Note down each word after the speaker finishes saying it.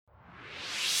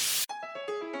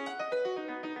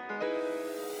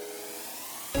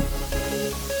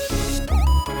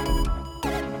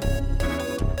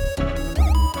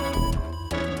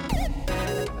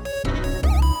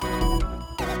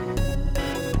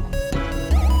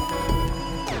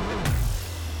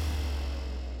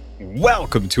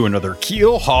Welcome to another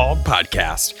Keel Hauled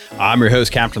podcast. I'm your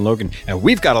host, Captain Logan, and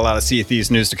we've got a lot of Sea of Thieves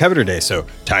news to cover today, so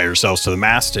tie yourselves to the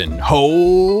mast and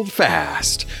hold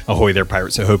fast. Ahoy there,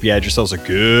 pirates. I hope you had yourselves a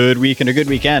good week and a good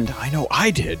weekend. I know I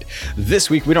did. This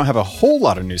week, we don't have a whole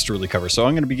lot of news to really cover, so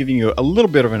I'm going to be giving you a little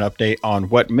bit of an update on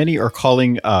what many are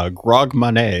calling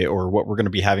Grogmanay, or what we're going to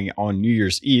be having on New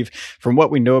Year's Eve. From what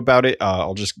we know about it,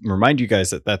 I'll just remind you guys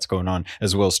that that's going on,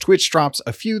 as well as Twitch drops,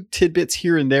 a few tidbits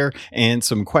here and there, and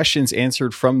some questions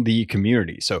answered from the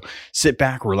community. So sit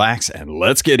back, relax, and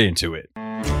let's get into it.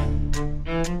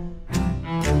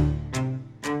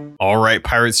 All right,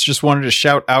 pirates, just wanted to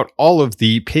shout out all of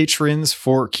the patrons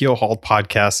for Keel Hauled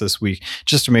podcast this week,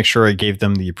 just to make sure I gave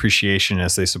them the appreciation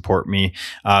as they support me.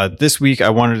 This week, I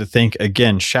wanted to thank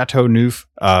again Chateau Neuf,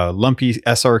 Lumpy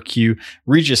SRQ,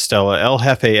 Regis Stella, El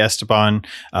Jefe Esteban,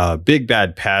 Big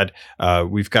Bad Pad.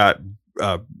 We've got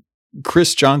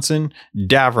Chris Johnson,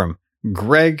 Davram,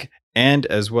 Greg, and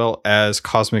as well as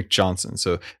Cosmic Johnson.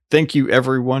 So thank you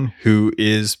everyone who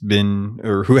have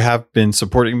been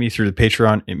supporting me through the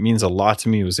Patreon. It means a lot to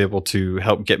me. It was able to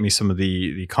help get me some of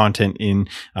the content in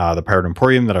the Pirate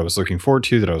Emporium that I was looking forward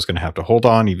to, that I was going to have to hold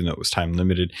on, even though it was time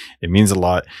limited. It means a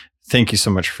lot. Thank you so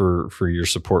much for your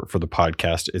support for the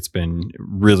podcast. It's been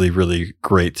really, really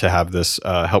great to have this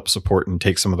help support and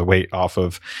take some of the weight off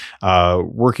of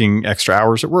working extra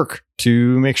hours at work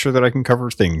to make sure that I can cover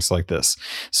things like this.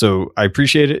 So I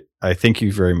appreciate it. I thank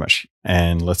you very much.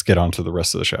 And let's get on to the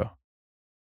rest of the show.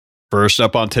 First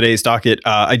up on today's docket,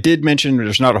 I did mention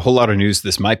there's not a whole lot of news.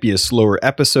 This might be a slower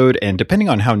episode, and depending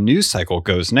on how news cycle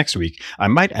goes next week, I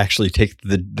might actually take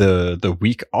the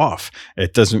week off.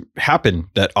 It doesn't happen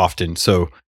that often, so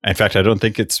in fact, I don't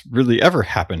think it's really ever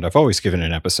happened. I've always given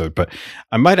an episode, but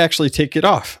I might actually take it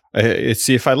off.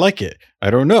 See if I like it. I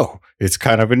don't know. It's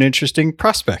kind of an interesting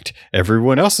prospect.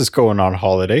 Everyone else is going on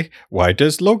holiday. Why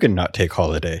does Logan not take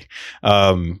holiday?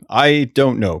 I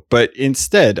don't know. But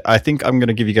instead, I think I'm going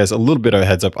to give you guys a little bit of a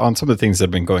heads up on some of the things that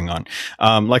have been going on.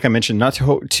 Like I mentioned, not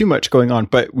too much going on,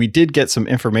 but we did get some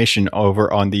information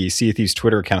over on the Sea of Thieves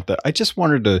Twitter account that I just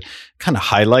wanted to kind of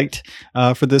highlight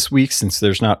for this week, since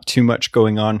there's not too much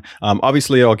going on.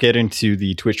 Obviously, I'll get into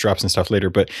the Twitch drops and stuff later,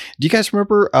 but do you guys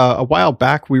remember a while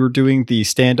back we were doing the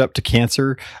Stand Up to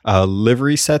Cancer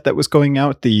livery set that was going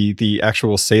out, the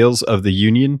actual sales of the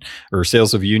Union, or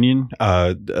sales of Union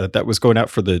that was going out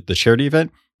for the charity event?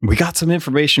 We got some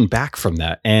information back from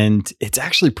that, and it's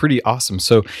actually pretty awesome.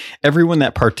 So everyone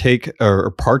that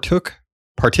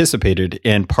participated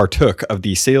and partook of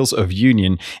the sales of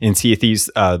Union in Sea of Thieves,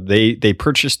 they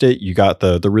purchased it. You got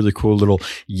the really cool little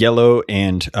yellow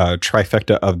and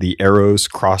trifecta of the arrows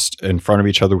crossed in front of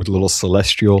each other with little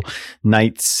celestial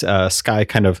nights, sky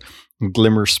kind of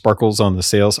glimmer sparkles on the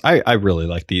sails. I really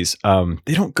like these.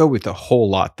 They don't go with a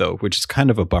whole lot though, which is kind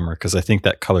of a bummer, because I think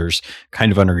that color's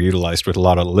kind of underutilized with a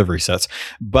lot of livery sets.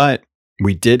 But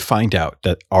we did find out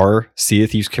that our Sea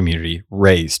of Thieves community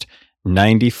raised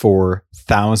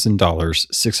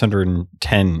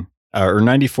 $94,610 or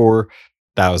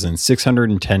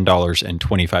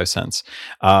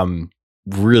 $94,610.25.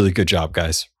 Really good job,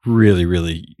 guys. Really,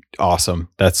 really awesome.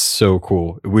 That's so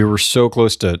cool. We were so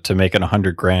close to making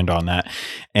 $100,000 on that,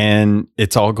 and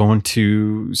it's all going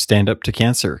to Stand Up to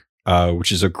Cancer,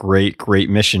 which is a great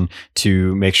mission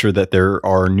to make sure that there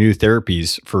are new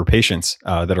therapies for patients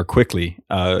that are quickly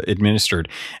administered.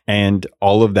 And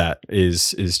all of that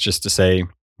is just to say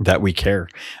that we care.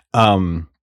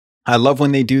 I love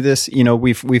when they do this. You know,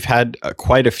 we've had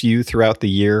quite a few throughout the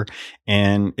year,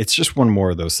 and it's just one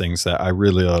more of those things that I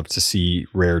really love to see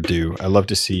Rare do. I love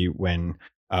to see when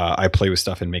I play with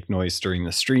stuff and make noise during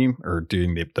the stream or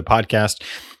doing the podcast,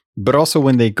 but also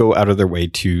when they go out of their way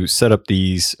to set up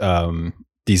these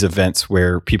events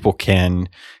where people can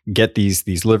get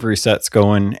these livery sets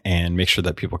going and make sure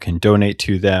that people can donate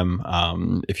to them.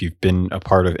 If you've been a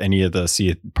part of any of the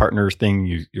Sea Partners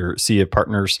thing, your Sea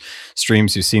Partners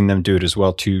streams, you've seen them do it as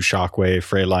well too. Shockwave,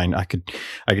 Freyline. I could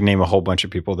name a whole bunch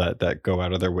of people that go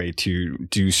out of their way to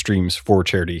do streams for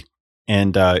charity.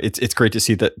 And it's great to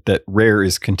see that Rare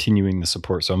is continuing the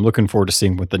support. So I'm looking forward to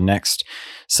seeing what the next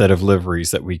set of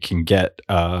liveries that we can get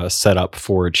set up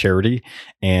for a charity,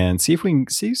 and see if we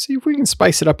can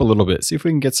spice it up a little bit. See if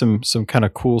we can get some kind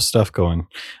of cool stuff going.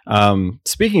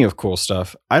 Speaking of cool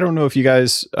stuff, I don't know if you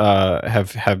guys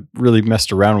have really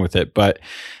messed around with it, but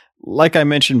like I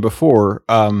mentioned before,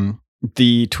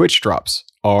 the Twitch drops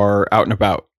are out and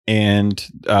about, and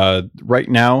right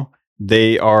now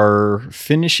they are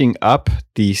finishing up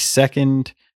the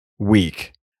second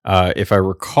week. If I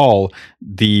recall,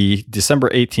 the December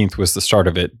 18th was the start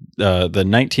of it. The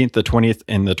 19th, the 20th,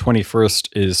 and the 21st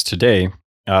is today.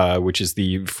 which is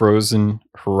the Frozen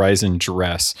Horizon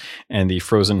dress and the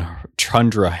Frozen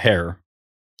Tundra hair.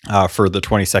 For the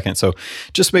 22nd. So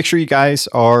just make sure you guys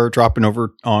are dropping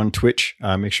over on Twitch.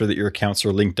 Make sure that your accounts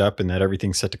are linked up and that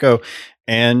everything's set to go.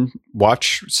 And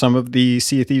watch some of the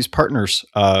Sea of Thieves partners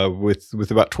with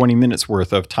about 20 minutes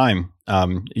worth of time.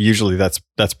 Usually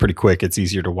that's pretty quick. It's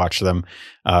easier to watch them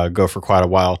go for quite a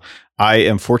while. I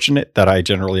am fortunate that I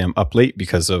generally am up late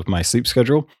because of my sleep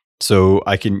schedule. So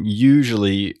I can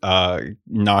usually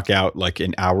knock out like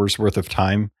an hour's worth of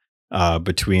time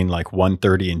between like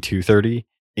 1:30 and 2:30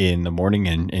 in the morning,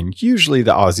 and usually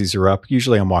the Aussies are up.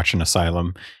 Usually I'm watching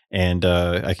Asylum, and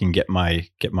I can get my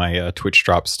Twitch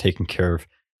drops taken care of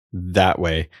that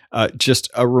way. Just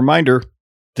a reminder,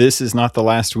 this is not the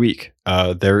last week.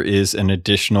 There is an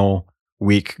additional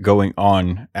week going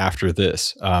on after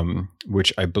this,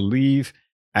 which I believe,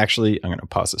 actually, I'm going to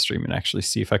pause the stream and actually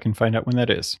see if I can find out when that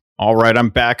is. All right, I'm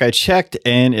back. I checked,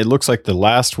 and it looks like the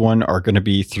last one are going to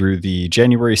be through the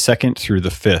January 2nd through the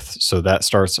 5th. So that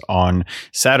starts on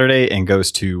Saturday and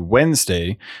goes to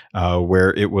Wednesday,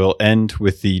 where it will end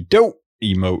with the dope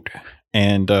emote.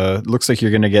 And looks like you're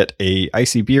going to get a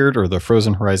Icy Beard or the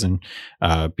Frozen Horizon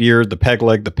beard, the peg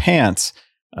leg, the pants,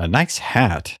 a nice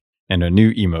hat, and a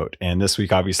new emote. And this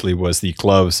week, obviously, was the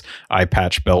gloves, eye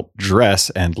patch, belt,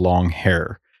 dress, and long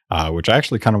hair. Which I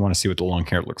actually kind of want to see what the long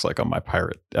hair looks like on my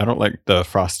pirate. I don't like the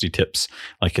frosty tips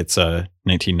like it's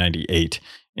 1998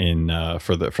 in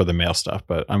for the male stuff,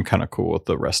 but I'm kind of cool with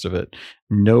the rest of it.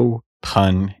 No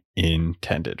pun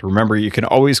intended. Remember, you can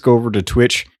always go over to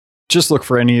Twitch. Just look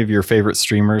for any of your favorite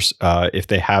streamers. If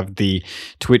they have the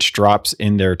Twitch drops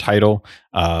in their title,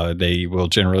 they will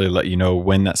generally let you know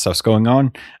when that stuff's going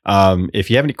on. If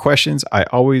you have any questions, I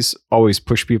always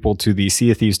push people to the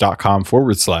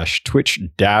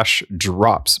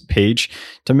seaofthieves.com/Twitch-drops page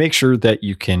to make sure that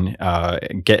you can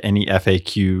get any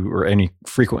FAQ or any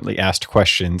frequently asked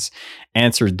questions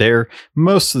answered there.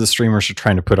 Most of the streamers are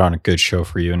trying to put on a good show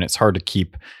for you, and it's hard to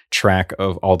keep track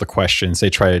of all the questions. They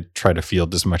try to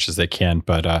field as much as they can,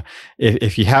 but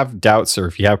if you have doubts or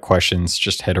if you have questions,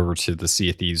 just head over to the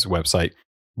Sea of Thieves website,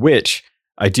 which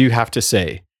I do have to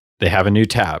say, they have a new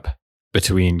tab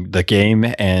between the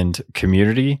game and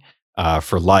community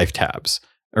for live tabs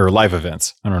or live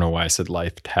events. I don't know why I said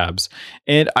live tabs.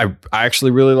 And I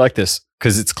actually really like this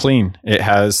because it's clean. It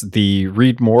has the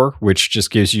read more, which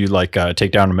just gives you like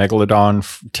take down a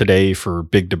megalodon today for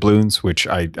big doubloons, which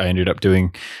I ended up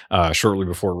doing shortly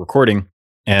before recording.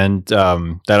 And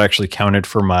that actually counted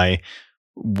for my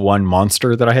one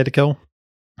monster that I had to kill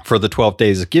for the 12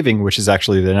 days of giving, which is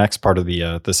actually the next part of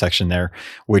the section there,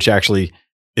 which actually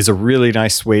is a really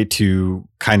nice way to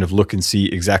kind of look and see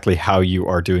exactly how you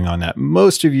are doing on that.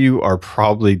 Most of you are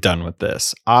probably done with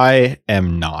this. I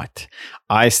am not.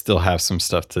 I still have some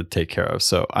stuff to take care of.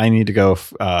 So I need to go,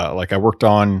 like I worked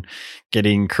on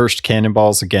getting cursed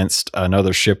cannonballs against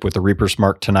another ship with the Reaper's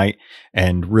Mark tonight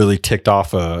and really ticked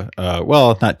off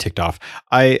well, not ticked off.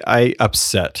 I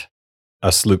upset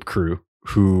a sloop crew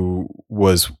who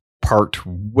was parked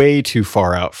way too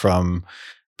far out from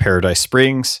Paradise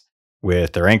Springs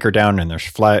with their anchor down and their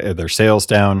sails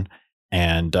down,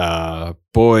 and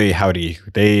boy howdy,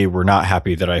 they were not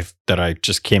happy that I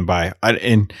just came by.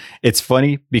 And it's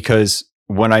funny because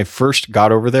when I first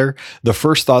got over there, the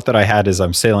first thought that I had as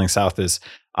I'm sailing south is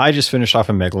I just finished off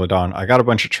a megalodon. I got a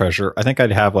bunch of treasure. I think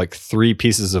I'd have like 3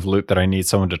 pieces of loot that I need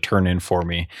someone to turn in for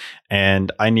me,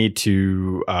 and I need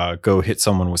to go hit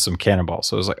someone with some cannonballs.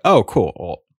 So I was like, oh cool.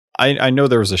 Well, I know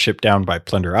there was a ship down by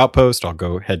Plunder Outpost. I'll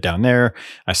go head down there.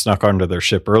 I snuck onto their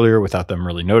ship earlier without them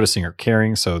really noticing or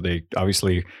caring. So they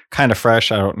obviously kind of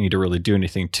fresh. I don't need to really do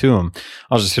anything to them.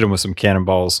 I'll just hit them with some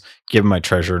cannonballs, give them my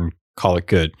treasure, and call it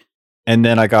good. And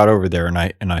then I got over there and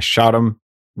I shot them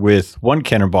with one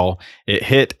cannonball. It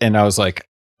hit, and I was like,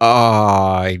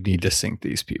 I need to sink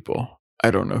these people. I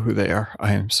don't know who they are.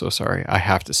 I am so sorry. I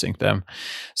have to sink them.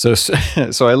 So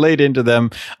I laid into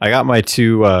them. I got my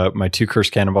two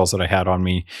cursed cannonballs that I had on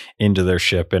me into their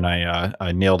ship, and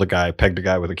I nailed a guy, pegged a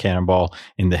guy with a cannonball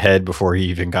in the head before he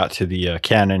even got to the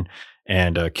cannon,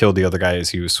 and killed the other guy as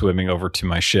he was swimming over to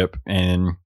my ship.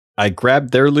 And I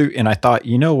grabbed their loot, and I thought,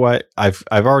 you know what? I've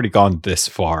already gone this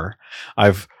far.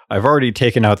 I've already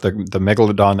taken out the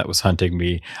megalodon that was hunting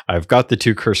me. I've got the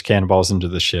 2 cursed cannonballs into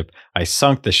the ship. I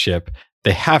sunk the ship.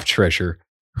 They have treasure.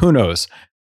 Who knows?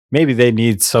 Maybe they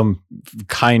need some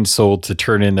kind soul to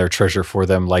turn in their treasure for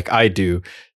them like I do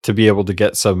to be able to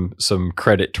get some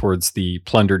credit towards the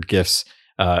plundered gifts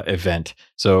event.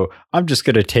 So I'm just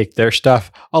going to take their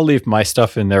stuff. I'll leave my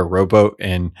stuff in their rowboat,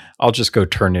 and I'll just go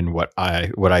turn in what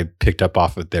I picked up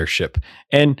off of their ship.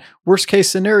 And worst case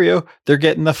scenario, they're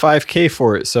getting the 5K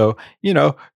for it. So,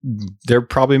 they're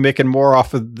probably making more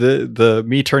off of the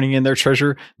me turning in their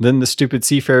treasure than the stupid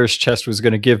seafarer's chest was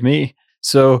going to give me.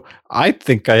 So I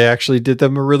think I actually did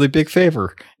them a really big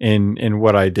favor in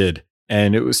what I did.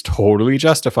 And it was totally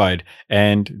justified.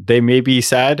 And they may be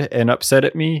sad and upset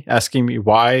at me, asking me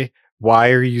why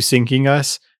are you sinking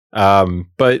us?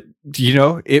 But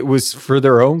it was for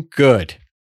their own good.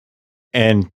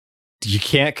 And you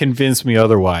can't convince me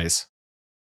otherwise.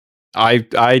 I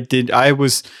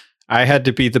had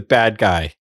to be the bad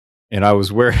guy, and I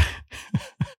was wearing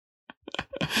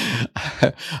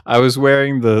I was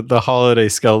wearing the holiday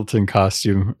skeleton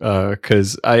costume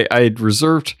because I had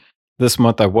reserved this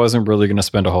month. I wasn't really going to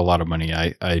spend a whole lot of money.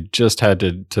 I just had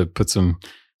to put some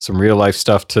real life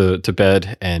stuff to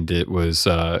bed, and it was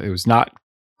not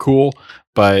cool.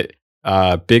 But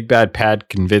Big Bad Pad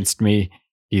convinced me.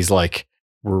 He's like,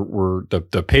 we're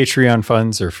the Patreon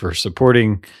funds are for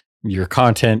supporting your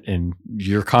content, and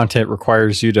your content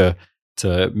requires you to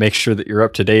make sure that you're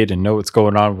up to date and know what's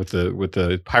going on with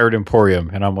the Pirate Emporium.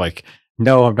 And I'm like,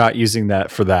 no, I'm not using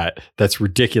that for that. That's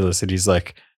ridiculous. And he's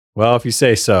like, well, if you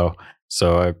say so.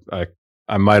 So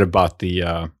I might have bought the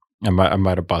I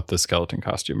might have bought the skeleton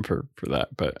costume for that,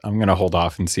 but I'm gonna hold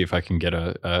off and see if I can get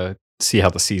see how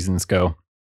the seasons go,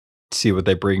 see what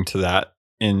they bring to that.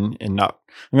 I'm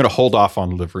gonna hold off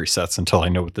on livery sets until I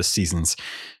know what the season's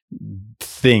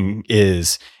thing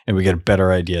is and we get a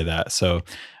better idea of that. So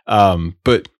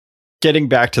but getting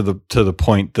back to the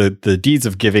point, the deeds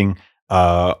of giving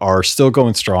are still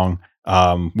going strong.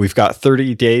 We've got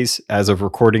 30 days as of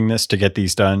recording this to get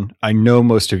these done. I know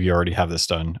most of you already have this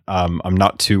done. I'm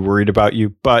not too worried about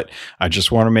you, but I just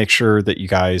want to make sure that you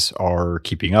guys are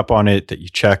keeping up on it, that you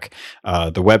check.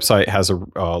 The website has a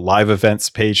live events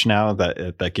page now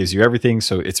that gives you everything.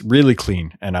 So it's really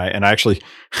clean. And I actually,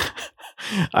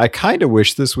 I kind of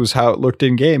wish this was how it looked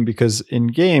in game, because in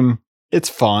game, it's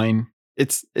fine.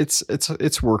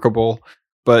 It's workable,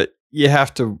 but you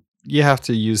have to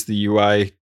use the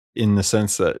UI in the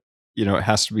sense that, it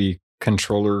has to be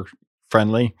controller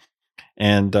friendly,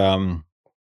 and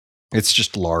it's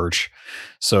just large.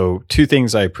 So two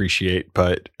things I appreciate,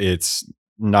 but it's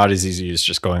not as easy as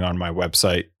just going on my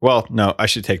website. Well, no, I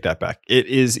should take that back. It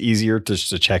is easier just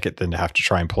to check it than to have to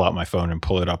try and pull out my phone and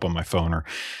pull it up on my phone, or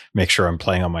make sure I'm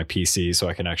playing on my PC so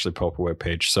I can actually pull up a web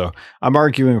page. So I'm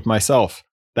arguing with myself.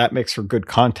 That makes for good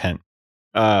content.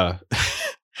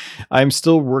 I'm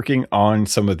still working on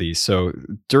some of these. So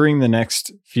during the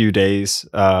next few days,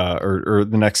 or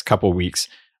the next couple weeks,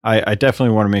 I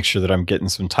definitely want to make sure that I'm getting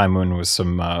some time in with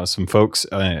some folks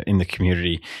in the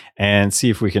community and see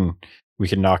if we can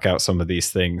knock out some of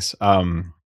these things.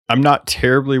 I'm not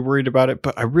terribly worried about it,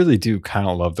 but I really do kind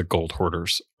of love the gold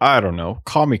hoarders. I don't know,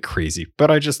 call me crazy,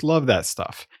 but I just love that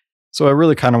stuff. So I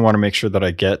really kind of want to make sure that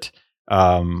I get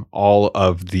all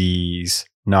of these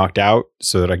knocked out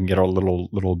so that I can get all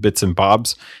little bits and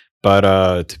bobs.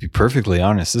 But to be perfectly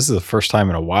honest, this is the first time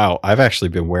in a while I've actually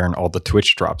been wearing all the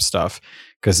Twitch drop stuff,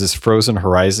 because this Frozen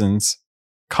Horizons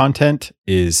content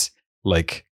is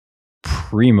like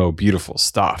primo beautiful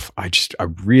stuff. I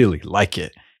really like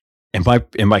it. Am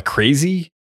I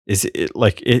crazy? Is it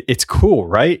like it's cool,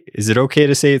 right? Is it okay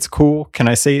to say it's cool? Can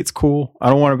I say it's cool? I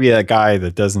don't want to be that guy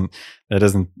that doesn't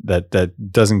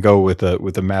go with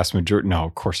a mass majority. No,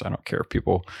 of course I don't care if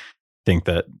people think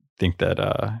that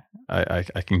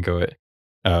I can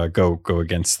go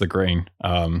against the grain.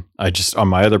 I just, on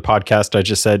my other podcast, I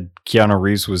just said Keanu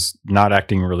Reeves was not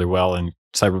acting really well in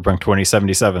Cyberpunk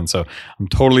 2077. So I'm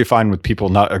totally fine with people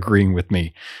not agreeing with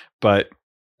me, but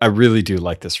I really do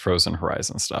like this Frozen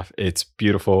Horizon stuff. It's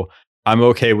beautiful. I'm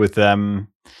okay with them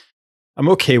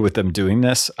doing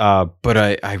this, but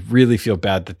I really feel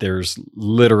bad that there's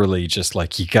literally just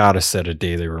like, you got to set a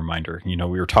daily reminder. We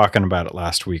were talking about it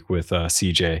last week with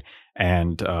CJ,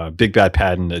 and Big Bad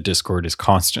Pad in the Discord is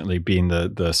constantly being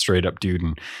the straight up dude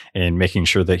and making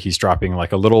sure that he's dropping like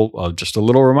just a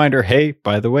little reminder. Hey,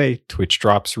 by the way, Twitch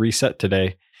drops reset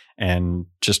today. And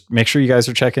just make sure you guys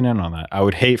are checking in on that. I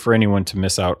would hate for anyone to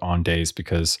miss out on days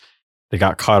because they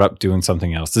got caught up doing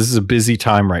something else. This is a busy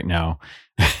time right now.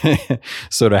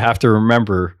 So to have to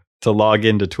remember to log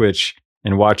into Twitch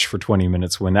and watch for 20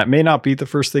 minutes when that may not be the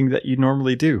first thing that you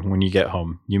normally do when you get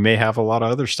home. You may have a lot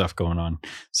of other stuff going on.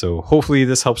 So hopefully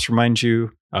this helps remind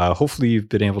you. Hopefully you've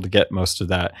been able to get most of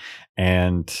that.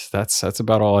 And that's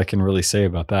about all I can really say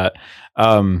about that.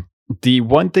 The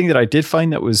one thing that I did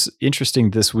find that was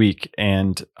interesting this week,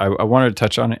 and I wanted to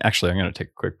touch on it. Actually, I'm going to take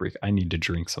a quick break. I need to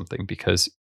drink something because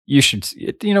you should,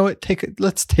 you know what?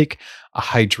 Let's take a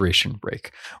hydration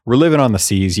break. We're living on the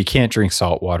seas. You can't drink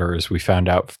salt water, as we found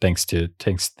out thanks to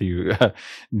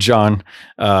John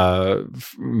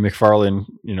McFarlane,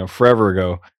 forever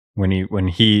ago when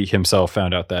he himself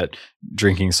found out that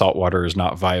drinking salt water is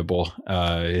not viable.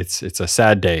 It's a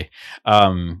sad day.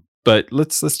 But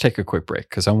let's take a quick break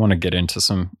because I want to get into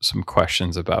some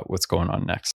questions about what's going on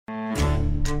next.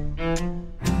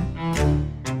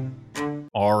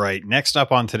 All right, next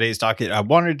up on today's docket, I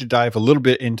wanted to dive a little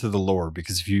bit into the lore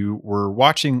because if you were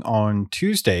watching on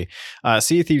Tuesday,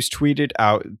 Sea of Thieves tweeted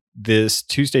out this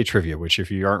Tuesday trivia, which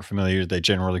if you aren't familiar, they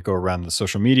generally go around the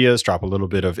social medias, drop a little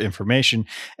bit of information.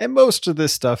 And most of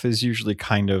this stuff is usually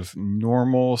kind of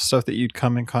normal stuff that you'd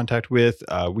come in contact with.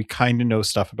 We kind of know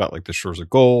stuff about like the Shores of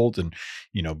Gold and,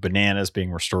 bananas being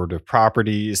restorative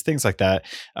properties, things like that.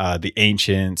 The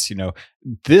ancients,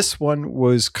 this one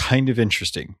was kind of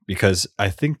interesting because I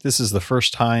think this is the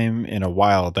first time in a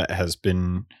while that has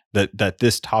been that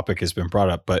this topic has been brought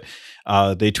up, but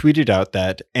they tweeted out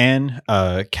that Anne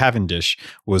Cavendish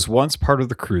was once part of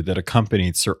the crew that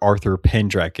accompanied Sir Arthur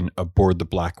Pendragon aboard the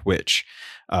Black Witch.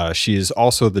 She is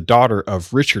also the daughter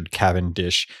of Richard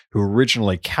Cavendish, who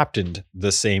originally captained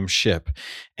the same ship.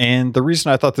 And the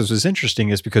reason I thought this was interesting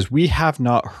is because we have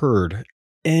not heard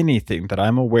anything that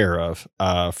I'm aware of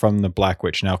from the Black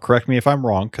Witch. Now, correct me if I'm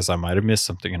wrong, because I might have missed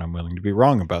something and I'm willing to be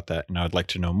wrong about that. And I'd like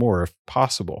to know more if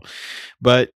possible.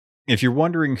 But if you're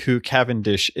wondering who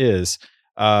Cavendish is,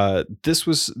 this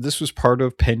was part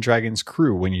of Pendragon's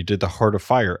crew when you did the Heart of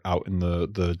Fire out in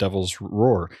the Devil's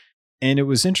Roar, and it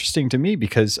was interesting to me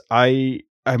because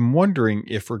I'm wondering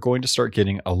if we're going to start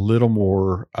getting a little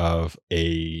more of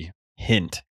a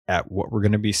hint at what we're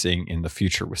going to be seeing in the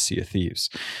future with Sea of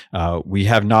Thieves. We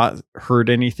have not heard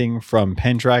anything from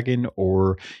Pendragon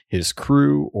or his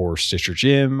crew or Stitcher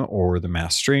Jim or the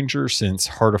Masked Stranger since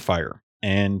Heart of Fire,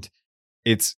 and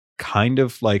it's kind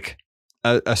of like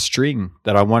a string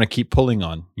that I want to keep pulling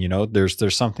on.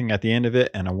 There's something at the end of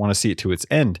it and I want to see it to its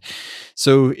end.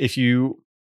 So if you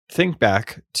think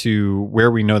back to where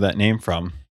we know that name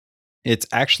from, it's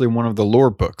actually one of the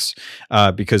lore books,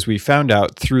 because we found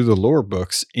out through the lore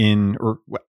books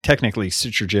technically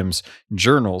Stitcher Jim's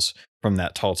journals from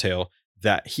that tall tale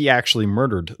that he actually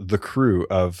murdered the crew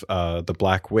of the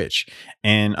Black Witch.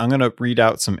 And I'm going to read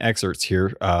out some excerpts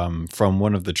here from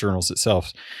one of the journals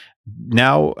itself.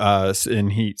 Now,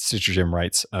 Stitcher Jim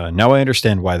writes, now I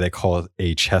understand why they call it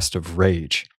a chest of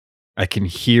rage. I can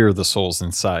hear the souls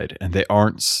inside, and they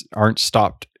aren't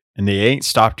stopped, and they ain't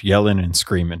stopped yelling and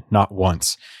screaming, not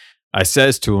once. I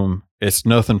says to them, it's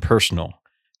nothing personal,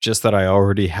 just that I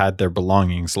already had their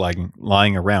belongings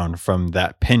lying around from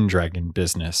that Pendragon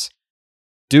business.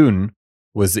 Dune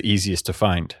was the easiest to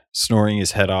find, snoring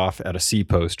his head off at a sea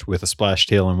post with a splash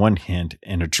tail in one hand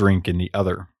and a drink in the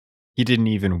other. He didn't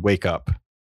even wake up.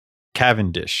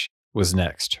 Cavendish was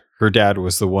next. Her dad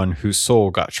was the one whose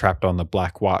soul got trapped on the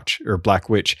Black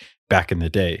Witch back in the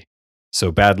day.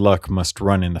 So bad luck must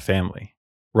run in the family.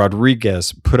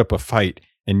 Rodriguez put up a fight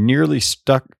and nearly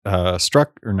stuck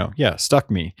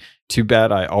me. Too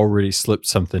bad I already slipped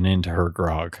something into her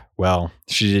grog. Well,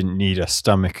 she didn't need a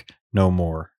stomach no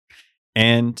more.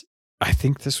 And I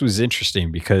think this was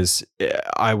interesting because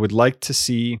I would like to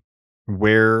see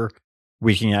where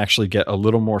we can actually get a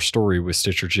little more story with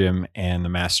Stitcher Jim and the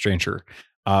Masked Stranger.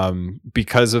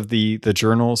 Because of the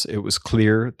journals, it was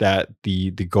clear that the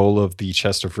goal of the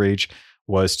Chest of Rage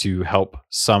was to help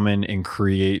summon and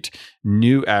create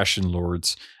new Ashen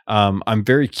Lords. I'm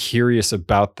very curious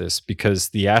about this because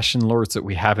the Ashen Lords that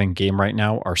we have in game right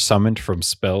now are summoned from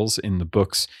spells in the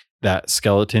books that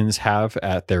skeletons have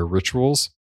at their rituals.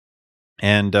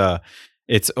 And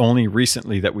it's only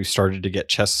recently that we've started to get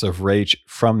Chests of Rage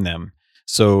from them.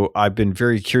 So I've been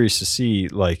very curious to see,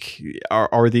 like,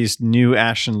 are these new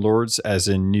Ashen Lords as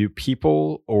in new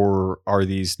people, or are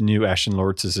these new Ashen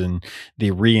Lords as in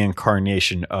the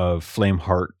reincarnation of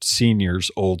Flameheart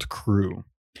Senior's old crew?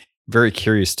 Very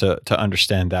curious to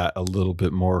understand that a little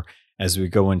bit more as we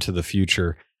go into the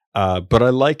future. But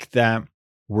I like that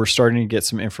we're starting to get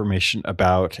some information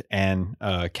about Anne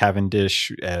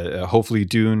Cavendish. Hopefully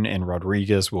Dune and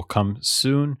Rodriguez will come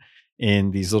soon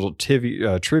in these little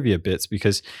trivia bits,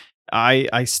 because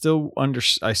I still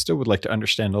would like to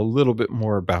understand a little bit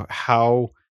more about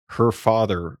how her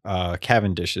father,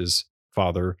 Cavendish's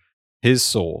father, his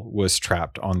soul was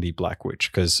trapped on the Black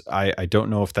Witch, because I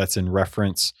don't know if that's in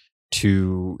reference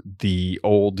to the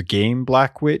old game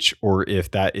Black Witch, or if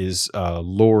that is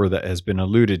lore that has been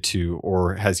alluded to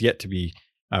or has yet to be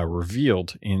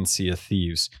revealed in Sea of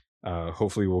Thieves.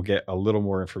 Hopefully, we'll get a little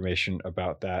more information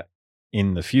about that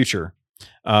in the future.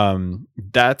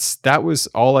 That was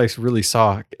all I really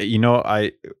saw.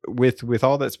 I with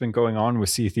all that's been going on with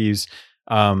Sea of Thieves,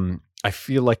 I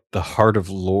feel like the heart of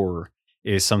lore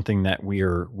is something that we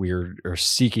are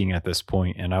seeking at this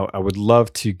point, and I would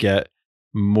love to get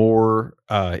more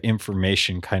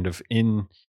information kind of in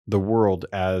the world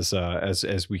as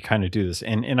we kind of do this.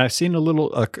 And I've seen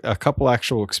a couple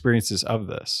actual experiences of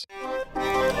this.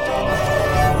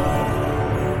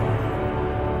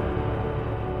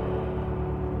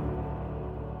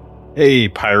 Hey,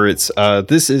 pirates.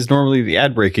 This is normally the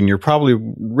ad break, and you're probably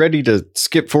ready to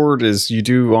skip forward as you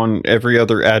do on every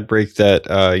other ad break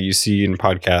that you see in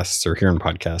podcasts or hear in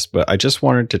podcasts. But I just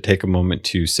wanted to take a moment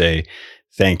to say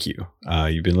thank you.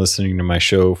 You've been listening to my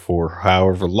show for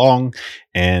however long,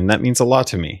 and that means a lot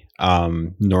to me.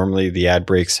 Normally, the ad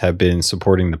breaks have been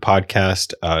supporting the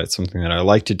podcast. It's something that I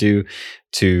like to do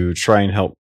to try and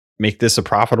help make this a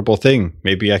profitable thing.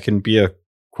 Maybe I can be a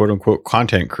quote unquote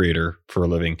content creator for a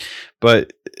living.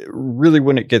 But really,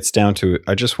 when it gets down to it,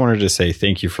 I just wanted to say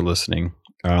thank you for listening.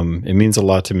 It means a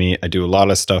lot to me. I do a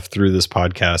lot of stuff through this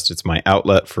podcast. It's my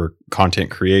outlet for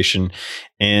content creation,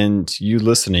 and you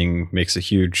listening makes a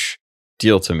huge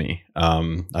deal to me.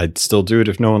 I'd still do it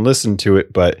if no one listened to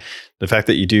it, but the fact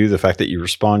that you do, the fact that you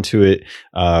respond to it,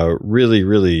 really,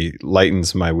 really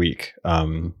lightens my week.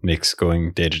 Makes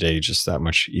going day to day just that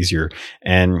much easier.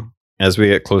 And as we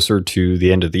get closer to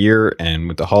the end of the year and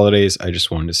with the holidays, I just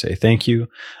wanted to say thank you.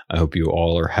 I hope you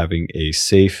all are having a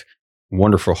safe,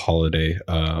 wonderful holiday,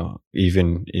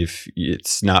 even if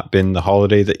it's not been the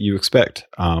holiday that you expect.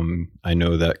 I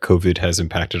know that COVID has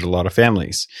impacted a lot of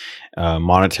families,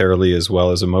 monetarily as well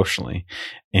as emotionally.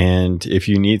 And if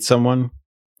you need someone,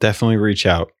 definitely reach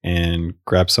out and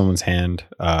grab someone's hand,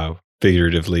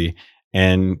 figuratively,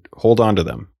 and hold on to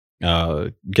them.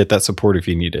 Get that support if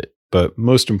you need it. But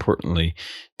most importantly,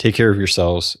 take care of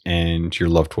yourselves and your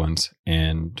loved ones.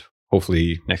 And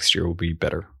hopefully next year will be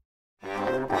better.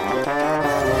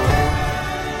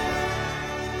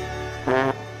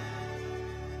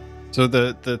 So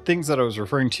the things that I was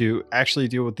referring to actually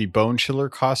deal with the Bone Chiller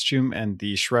costume and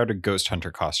the Shrouded Ghost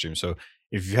Hunter costume. So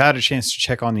if you had a chance to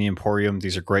check on the Emporium,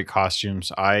 these are great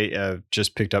costumes. I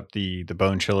just picked up the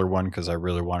Bone Chiller one because I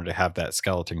really wanted to have that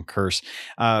skeleton curse.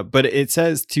 But it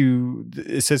says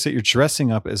that you're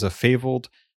dressing up as a fabled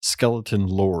skeleton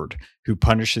lord who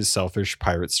punishes selfish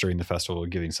pirates during the festival,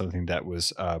 giving something that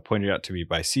was pointed out to me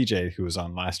by CJ, who was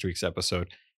on last week's episode.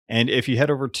 And if you head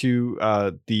over to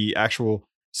the actual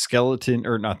skeleton,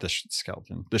 or not the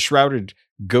skeleton, the Shrouded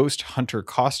Ghost Hunter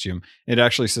costume, it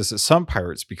actually says that some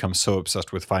pirates become so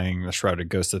obsessed with finding the shrouded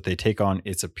ghost that they take on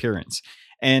its appearance.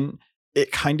 And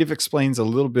it kind of explains a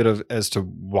little bit of as to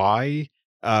why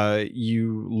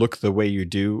you look the way you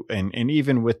do. And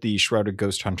even with the Shrouded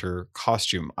Ghost Hunter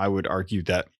costume, I would argue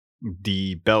that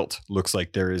the belt looks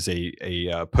like there is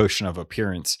a potion of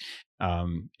appearance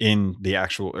in the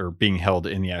actual, or being held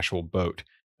in the actual boat,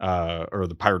 or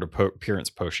the pirate appearance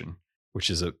potion,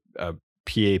 which is a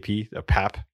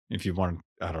PAP, if you want.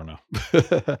 I don't know.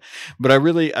 But I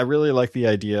really like the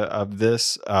idea of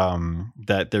this,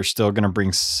 that they're still going to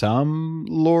bring some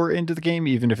lore into the game,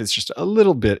 even if it's just a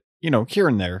little bit, here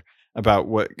and there, about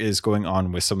what is going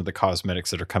on with some of the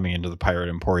cosmetics that are coming into the Pirate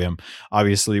Emporium.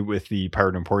 Obviously, with the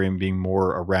Pirate Emporium being more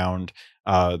around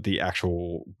the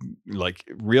actual, like,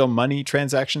 real money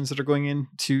transactions that are going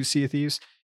into Sea of Thieves,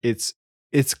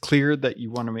 it's clear that you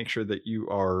want to make sure that you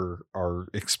are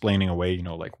explaining away,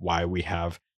 like why we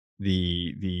have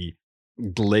the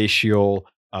glacial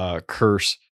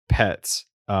curse pets,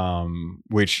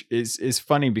 which is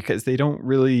funny because they don't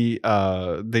really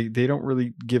they don't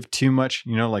really give too much,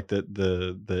 like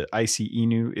the icy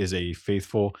Inu is a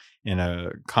faithful and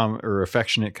a or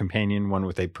affectionate companion, one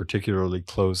with a particularly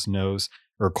closed nose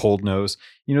or cold nose.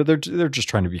 They're just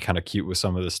trying to be kind of cute with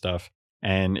some of this stuff,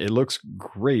 and it looks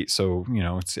great. So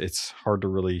it's hard to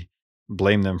really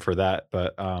blame them for that.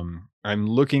 But I'm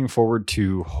looking forward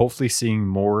to hopefully seeing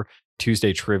more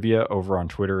Tuesday trivia over on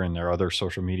Twitter and their other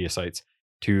social media sites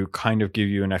to kind of give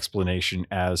you an explanation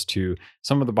as to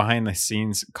some of the behind the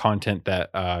scenes content that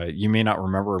you may not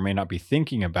remember or may not be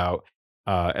thinking about,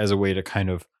 as a way to kind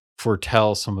of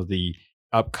foretell some of the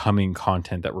upcoming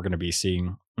content that we're going to be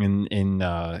seeing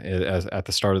at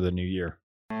the start of the new year.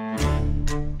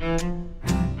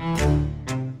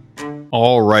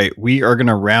 All right, we are going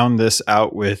to round this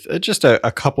out with just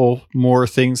a couple more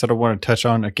things that I want to touch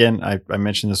on. Again, I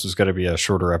mentioned this was going to be a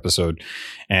shorter episode,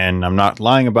 and I'm not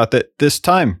lying about that this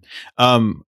time.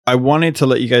 I wanted to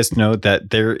let you guys know that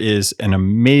there is an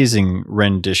amazing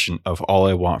rendition of All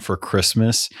I Want for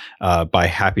Christmas by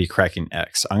Happy Cracking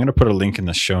X. I'm going to put a link in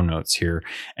the show notes here.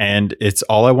 And it's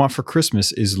All I Want for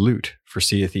Christmas is Loot for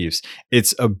Sea of Thieves.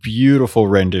 It's a beautiful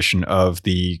rendition of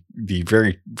the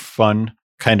very fun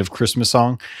kind of Christmas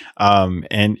song.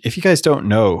 And if you guys don't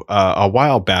know, a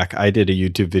while back, I did a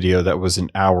YouTube video that was an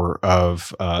hour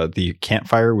of the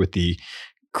campfire with the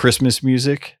Christmas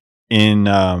music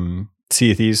in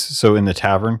Sea of Thieves. So in the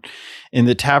tavern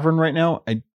right now,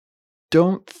 I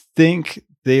don't think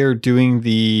they are doing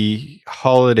the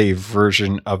holiday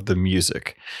version of the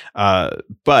music.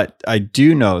 But I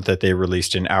do know that they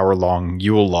released an hour-long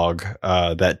Yule log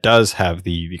that does have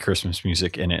the Christmas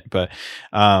music in it. But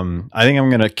I think I'm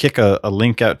going to kick a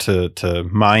link out to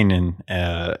mine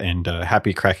and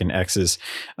Happy Kraken X's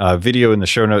video in the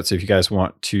show notes if you guys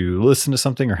want to listen to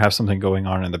something or have something going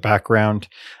on in the background.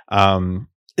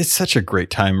 It's such a great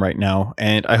time right now,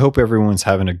 and I hope everyone's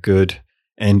having a good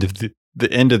end of the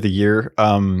end of the year.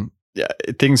 Yeah,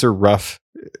 things are rough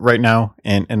right now,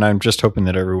 and I'm just hoping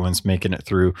that everyone's making it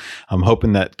through. I'm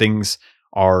hoping that things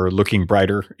are looking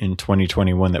brighter in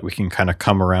 2021, that we can kind of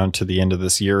come around to the end of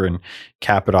this year and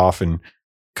cap it off and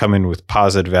come in with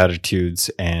positive attitudes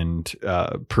and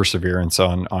perseverance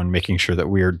on making sure that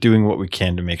we are doing what we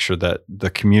can to make sure that the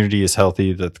community is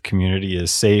healthy, that the community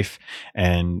is safe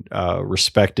and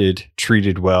respected,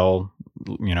 treated well.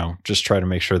 You know, just try to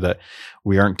make sure that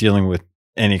we aren't dealing with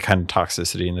any kind of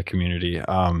toxicity in the community.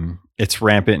 It's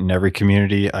rampant in every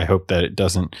community. I hope that it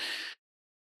doesn't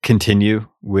continue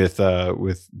with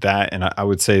that. And I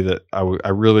would say that I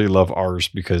really love ours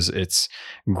because it's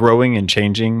growing and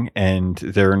changing, and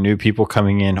there are new people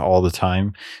coming in all the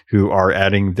time who are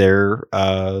adding their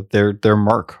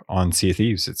mark on Sea of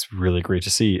Thieves. It's really great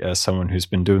to see as someone who's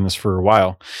been doing this for a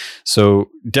while. So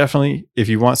definitely, if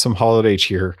you want some holiday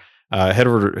cheer, head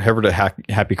over to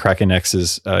Happy Kraken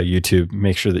X's YouTube.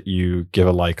 Make sure that you give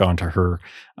a like onto her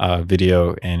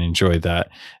video and enjoy that.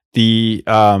 The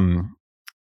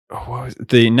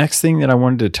next thing that I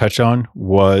wanted to touch on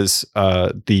was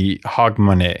the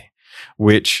Hogmanay,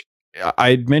 which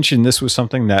I'd mentioned this was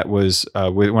something that was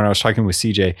when I was talking with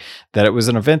CJ, that it was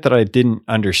an event that I didn't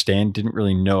understand, didn't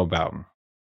really know about.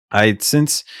 I'd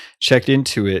since checked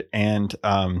into it and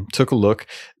took a look.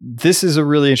 This is a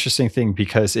really interesting thing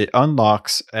because it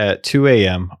unlocks at 2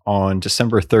 a.m. on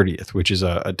December 30th, which is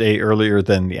a day earlier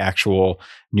than the actual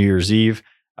New Year's Eve,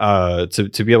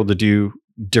 to be able to do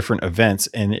different events,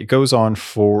 and it goes on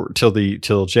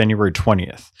till January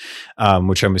 20th,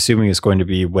 which I'm assuming is going to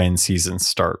be when seasons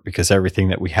start, because everything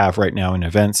that we have right now in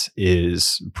events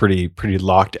is pretty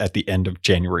locked at the end of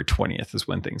January 20th is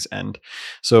when things end.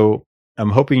 So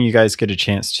I'm hoping you guys get a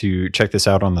chance to check this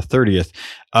out on the 30th.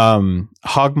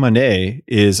 Hogmanay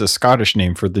is a Scottish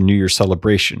name for the New Year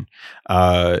celebration.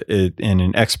 And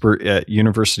an expert at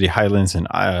University Highlands and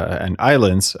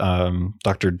Islands,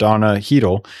 Dr. Donna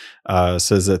Heedle,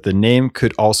 says that the name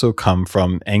could also come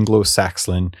from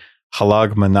Anglo-Saxon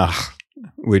Halagmanach,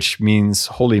 which means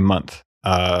holy month,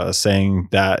 saying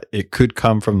that it could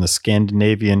come from the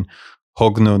Scandinavian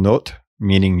Hognonot,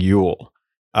 meaning Yule,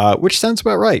 which sounds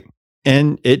about right.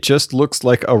 And it just looks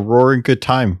like a roaring good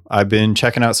time. I've been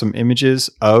checking out some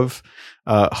images of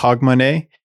Hogmanay,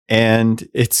 and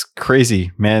it's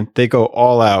crazy, man. They go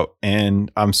all out,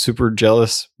 and I'm super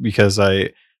jealous because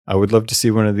I would love to see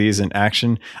one of these in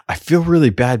action. I feel really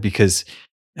bad because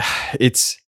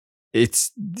it's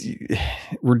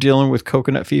we're dealing with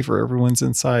coconut fever. Everyone's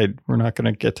inside. We're not going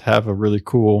to get to have a really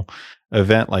cool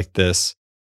event like this.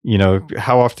 You know,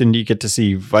 how often do you get to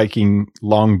see Viking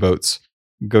longboats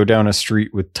go down a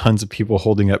street with tons of people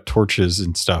holding up torches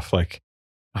and stuff? Like,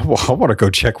 I want to go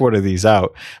check one of these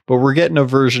out. But we're getting a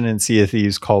version in Sea of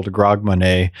Thieves called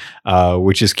Grogmanay,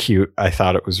 which is cute. I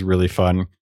thought it was really fun.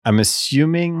 I'm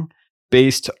assuming,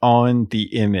 based on the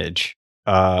image,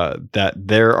 that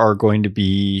there are going to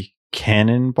be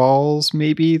cannonballs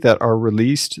maybe that are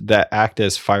released that act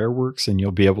as fireworks, and you'll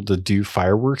be able to do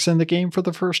fireworks in the game for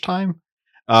the first time.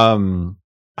 I'm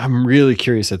really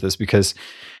curious at this because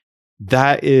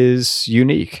that is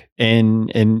unique,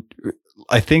 and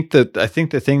I think the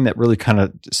thing that really kind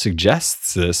of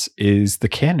suggests this is the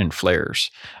cannon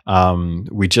flares.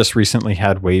 We just recently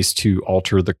had ways to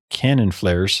alter the cannon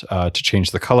flares to change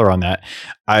the color on that.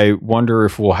 I wonder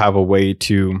if we'll have a way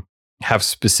to have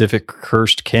specific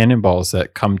cursed cannonballs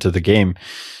that come to the game.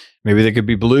 Maybe they could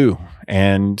be blue,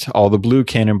 and all the blue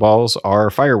cannonballs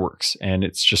are fireworks, and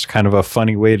it's just kind of a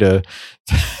funny way to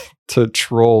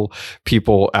troll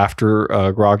people after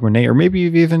Grogmanay. Or maybe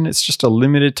even it's just a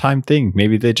limited time thing.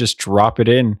 Maybe they just drop it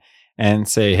in and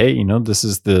say, hey, this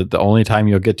is the only time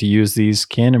you'll get to use these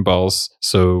cannonballs,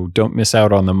 so don't miss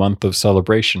out on the month of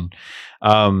celebration.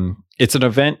 It's an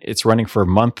event. It's running for a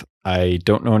month. I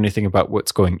don't know anything about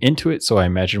what's going into it, so I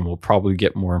imagine we'll probably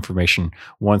get more information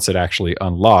once it actually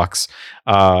unlocks,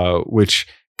 which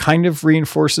kind of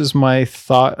reinforces my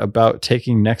thought about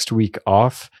taking next week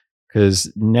off,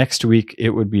 because next week it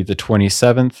would be the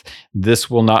 27th. This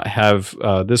won't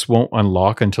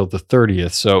unlock until the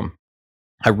 30th. So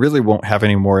I really won't have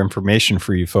any more information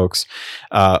for you folks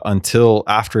until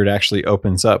after it actually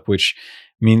opens up, which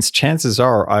means chances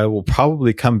are I will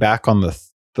probably come back on the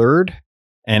 3rd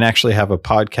and actually have a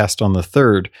podcast on the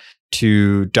 3rd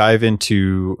to dive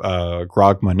into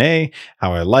Grog Monet,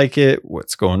 how I like it,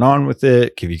 what's going on with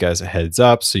it, give you guys a heads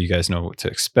up so you guys know what to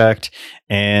expect,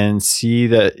 and see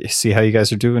how you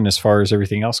guys are doing as far as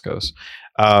everything else goes.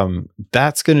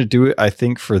 That's going to do it, I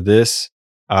think, for this.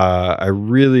 I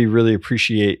really, really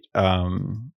appreciate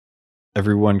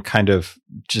everyone kind of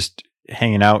just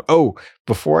hanging out. Oh,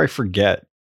 before I forget,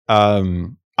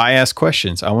 I asked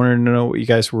questions. I wanted to know what you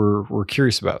guys were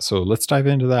curious about. So let's dive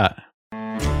into that.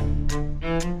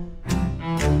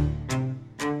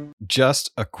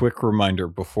 Just a quick reminder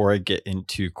before I get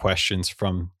into questions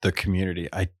from the community.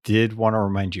 I did want to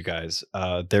remind you guys,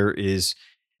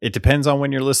 it depends on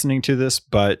when you're listening to this,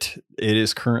 but it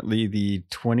is currently the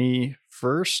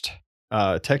 21st,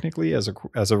 technically as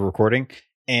a recording,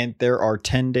 and there are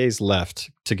 10 days left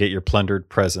to get your plundered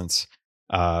presents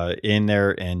in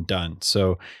there and done.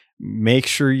 So make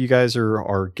sure you guys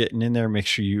are getting in there. Make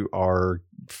sure you are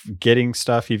getting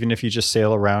stuff, even if you just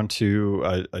sail around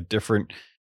to a different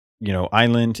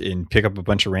island and pick up a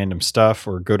bunch of random stuff,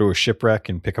 or go to a shipwreck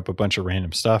and pick up a bunch of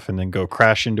random stuff and then go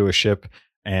crash into a ship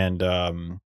and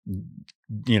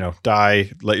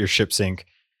die, let your ship sink,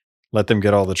 let them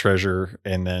get all the treasure,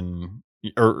 and then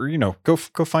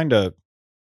go find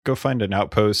an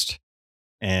outpost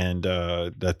and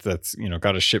that's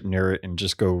got a ship near it, and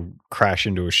just go crash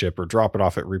into a ship or drop it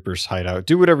off at Reaper's hideout.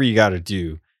 Do whatever you got to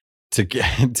do to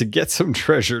get some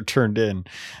treasure turned in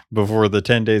before the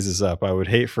 10 days is up. I would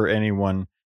hate for anyone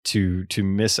to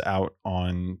miss out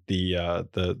on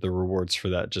the rewards for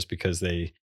that just because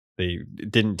they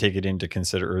didn't take it into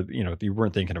consider, or you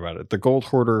weren't thinking about it. The Gold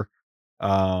Hoarder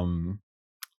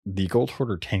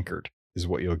tankard is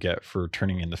what you'll get for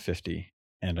turning in the 50,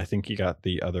 and I think you got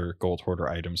the other Gold Hoarder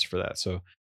items for that. So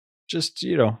just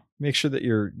make sure that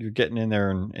you're getting in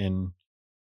there and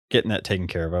getting that taken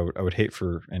care of. I would hate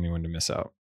for anyone to miss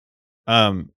out.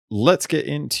 Let's get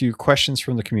into questions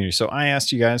from the community. So I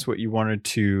asked you guys what you wanted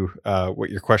to,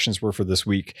 what your questions were for this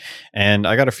week, and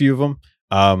I got a few of them.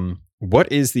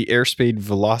 What is the airspeed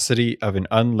velocity of an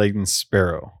unladen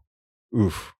sparrow?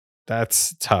 Oof,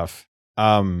 that's tough.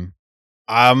 I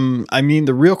mean,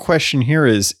 the real question here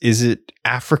is it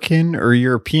African or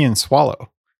European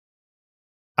swallow?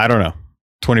 I don't know.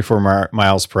 24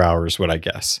 miles per hour is what I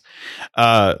guess.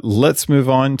 Let's move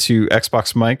on to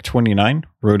Xbox Mike 29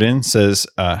 wrote in, says,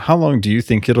 how long do you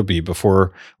think it'll be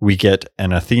before we get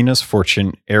an Athena's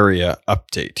Fortune area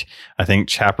update? I think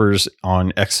Chappers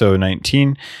on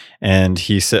XO19, and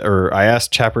he said, or I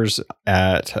asked Chappers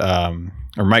at,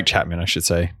 or Mike Chapman, I should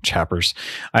say, Chappers.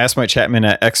 I asked Mike Chapman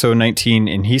at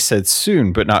XO19, and he said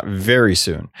soon, but not very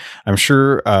soon. I'm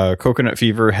sure Coconut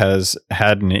Fever has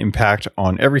had an impact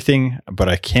on everything, but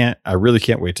I really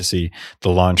can't wait to see the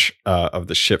launch of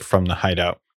the ship from the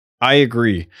hideout. I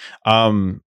agree.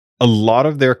 A lot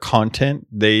of their content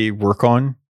they work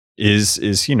on is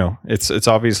it's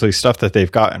obviously stuff that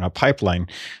they've got in a pipeline,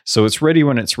 so it's ready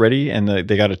when it's ready, and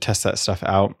they got to test that stuff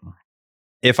out.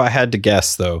 If I had to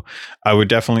guess, though, I would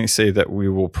definitely say that we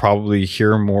will probably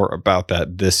hear more about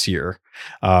that this year.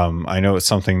 I know it's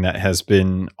something that has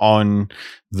been on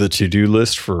the to-do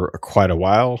list for quite a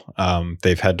while.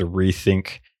 They've had to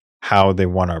rethink how they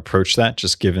want to approach that,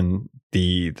 just given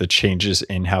the changes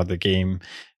in how the game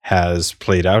has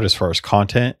played out as far as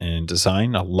content and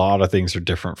design. A lot of things are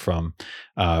different from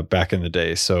back in the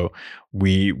day. So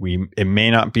it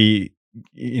may not be,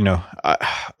 I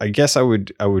guess I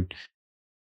would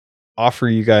offer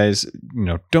you guys,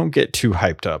 don't get too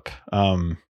hyped up.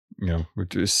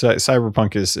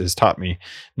 Cyberpunk has taught me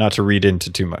not to read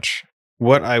into too much.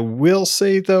 What I will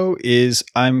say, though, is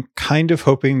I'm kind of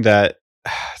hoping that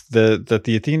the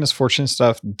Athena's Fortune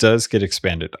stuff does get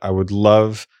expanded. I would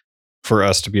love for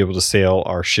us to be able to sail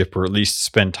our ship, or at least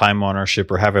spend time on our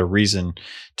ship, or have a reason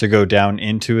to go down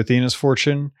into Athena's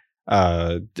Fortune.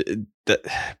 But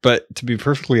to be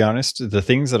perfectly honest, the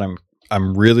things that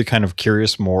I'm really kind of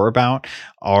curious more about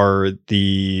are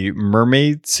the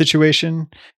mermaid situation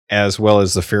as well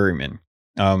as the ferryman.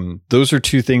 Those are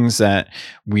two things that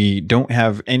we don't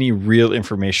have any real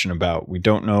information about. We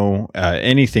don't know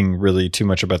anything really too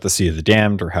much about the Sea of the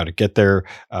Damned or how to get there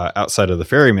outside of the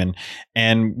ferryman.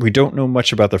 And we don't know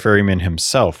much about the ferryman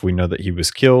himself. We know that he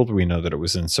was killed. We know that it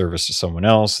was in service to someone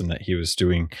else and that he was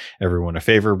doing everyone a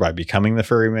favor by becoming the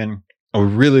ferryman. I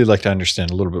would really like to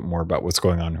understand a little bit more about what's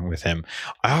going on with him.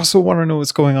 I also want to know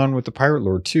what's going on with the Pirate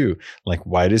Lord too. Like,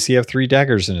 why does he have 3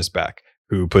 daggers in his back?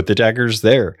 Who put the daggers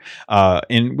there?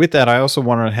 And with that, I also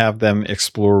want to have them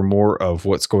explore more of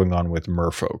what's going on with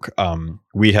merfolk.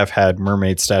 We have had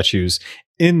mermaid statues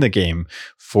in the game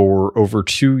for over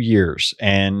 2 years,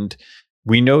 and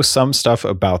we know some stuff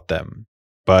about them,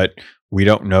 but we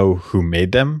don't know who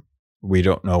made them. We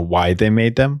don't know why they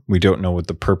made them. We don't know what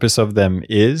the purpose of them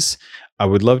is. I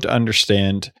would love to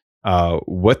understand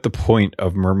what the point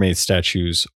of mermaid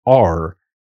statues are,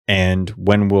 and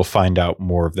when we'll find out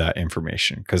more of that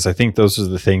information, because I think those are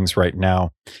the things right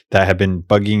now that have been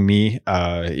bugging me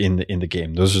in the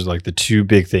game. Those are like the 2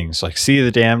 big things, like Sea of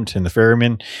the Damned and the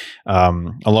Ferryman,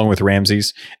 along with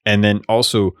Ramses, and then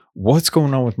also what's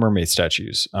going on with mermaid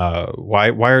statues. Why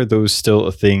are those still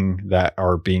a thing that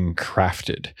are being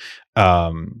crafted,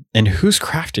 and who's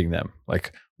crafting them?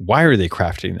 Like, why are they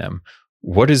crafting them?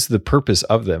 What is the purpose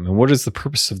of them, and what is the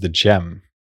purpose of the gem?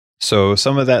 So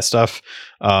some of that stuff,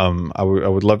 I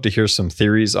would love to hear some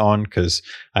theories on, because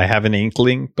I have an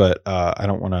inkling, but I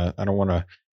don't want to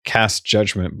cast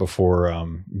judgment before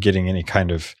getting any kind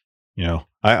of,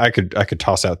 I could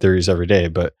toss out theories every day,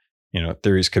 but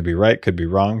theories could be right, could be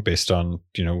wrong based on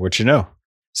what you know.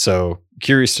 So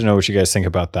curious to know what you guys think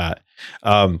about that.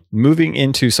 Moving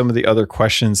into some of the other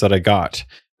questions that I got.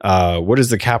 What is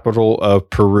the capital of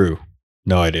Peru?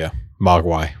 No idea.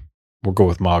 Mogwai. We'll go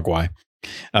with Mogwai.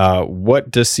 What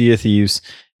does Sea of Thieves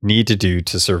need to do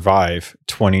to survive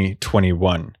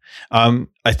 2021? I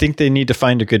think they need to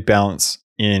find a good balance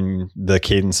in the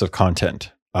cadence of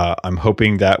content. I'm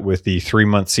hoping that with the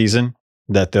 3-month season,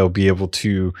 that they'll be able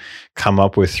to come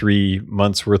up with 3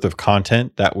 months worth of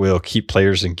content that will keep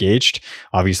players engaged.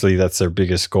 Obviously, that's their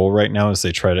biggest goal right now, as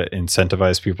they try to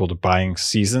incentivize people to buying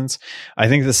seasons. I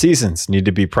think the seasons need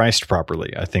to be priced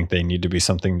properly. I think they need to be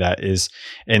something that is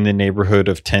in the neighborhood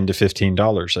of $10 to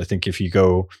 $15. I think if you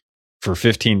go for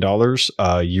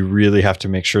 $15, you really have to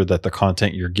make sure that the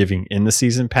content you're giving in the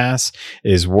season pass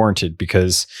is warranted,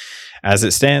 because as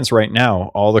it stands right now,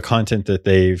 all the content that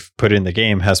they've put in the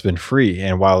game has been free.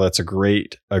 And while that's a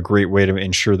great way to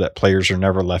ensure that players are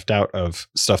never left out of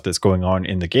stuff that's going on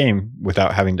in the game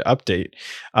without having to update,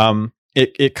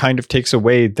 it kind of takes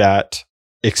away that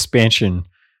expansion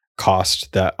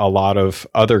cost that a lot of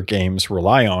other games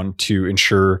rely on to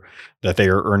ensure that they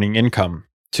are earning income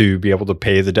to be able to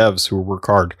pay the devs who work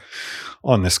hard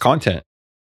on this content.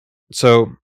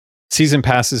 So season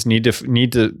passes need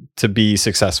to be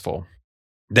successful.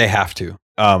 They have to.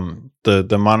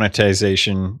 The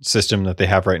monetization system that they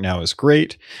have right now is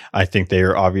great. I think they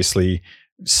are obviously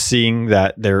seeing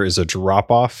that there is a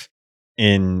drop off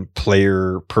in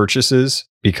player purchases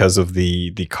because of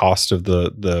the cost of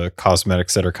the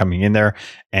cosmetics that are coming in there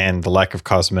and the lack of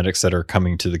cosmetics that are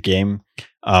coming to the game.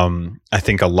 I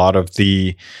think a lot of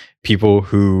the people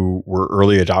who were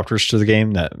early adopters to the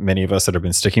game, that many of us that have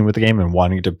been sticking with the game and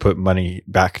wanting to put money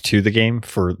back to the game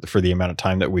for the amount of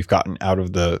time that we've gotten out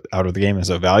of the game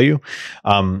as a value,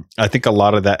 I think a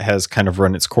lot of that has kind of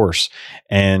run its course,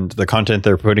 and the content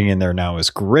they're putting in there now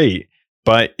is great,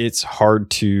 but it's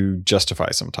hard to justify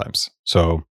sometimes.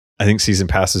 So I think season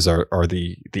passes are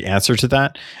the answer to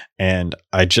that, and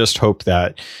I just hope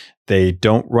that they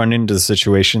don't run into the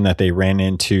situation that they ran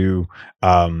into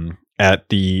at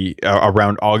the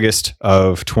around August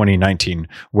of 2019,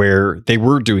 where they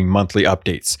were doing monthly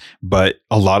updates, but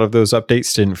a lot of those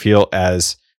updates didn't feel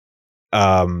as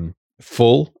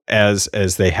full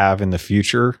as they have in the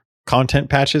future content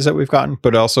patches that we've gotten.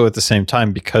 But also at the same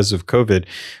time, because of COVID,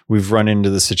 we've run into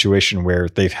the situation where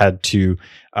they've had to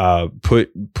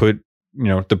put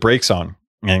the brakes on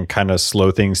and kind of slow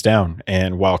things down.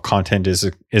 And while content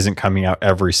isn't coming out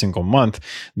every single month,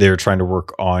 they're trying to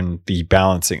work on the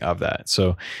balancing of that.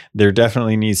 So there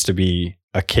definitely needs to be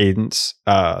a cadence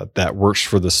that works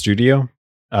for the studio.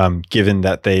 Given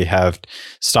that they have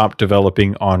stopped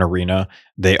developing on Arena,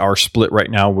 they are split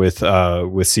right now with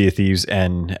Sea of Thieves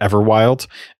and Everwild,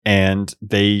 and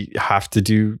they have to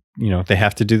do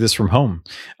this from home.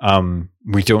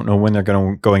 We don't know when they're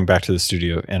going back to the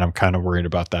studio, and I'm kind of worried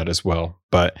about that as well.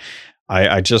 But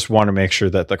I just want to make sure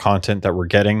that the content that we're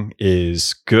getting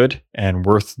is good and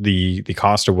worth the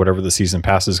cost of whatever the season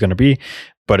pass is going to be.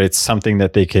 But it's something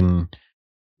that they can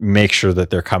make sure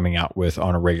that they're coming out with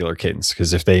on a regular cadence.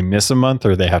 Because if they miss a month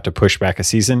or they have to push back a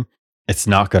season, it's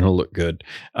not going to look good.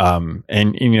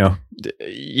 And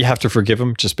you have to forgive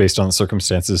them just based on the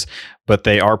circumstances, but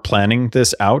they are planning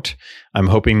this out. I'm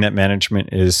hoping that management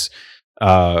is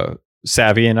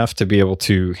savvy enough to be able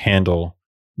to handle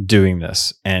doing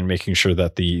this and making sure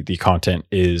that the content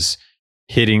is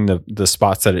hitting the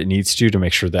spots that it needs to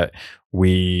make sure that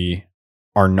we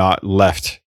are not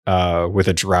left with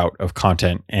a drought of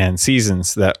content and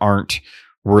seasons that aren't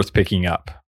worth picking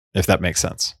up, if that makes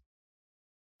sense.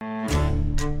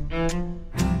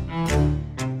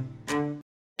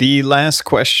 The last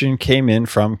question came in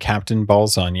from Captain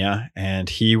Balzania, and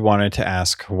he wanted to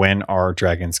ask, when are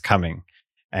dragons coming?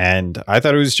 And I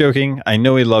thought he was joking. I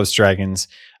know he loves dragons.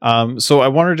 So I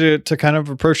wanted to kind of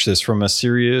approach this from a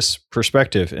serious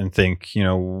perspective and think,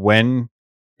 when,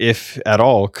 if at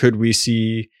all, could we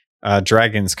see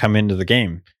dragons come into the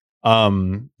game?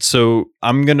 So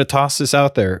I'm going to toss this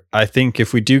out there. I think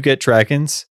if we do get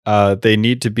dragons, they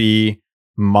need to be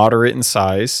moderate in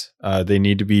size. They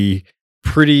need to be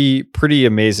pretty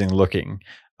amazing looking.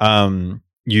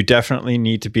 You definitely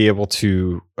need to be able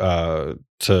to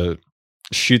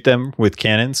shoot them with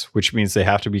cannons, which means they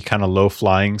have to be kind of low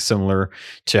flying, similar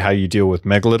to how you deal with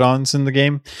megalodons in the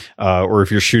game. Or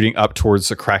if you're shooting up towards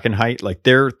the Kraken height, like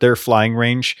their flying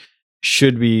range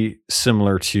should be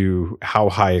similar to how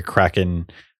high a Kraken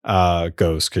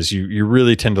goes, because you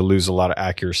really tend to lose a lot of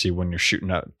accuracy when you're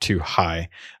shooting up too high.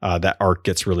 That arc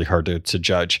gets really hard to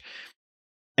judge.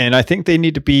 And I think they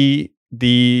need to be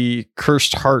the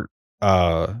Cursed Heart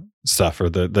stuff, or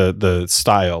the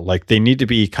style. Like, they need to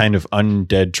be kind of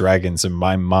undead dragons in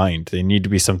my mind. They need to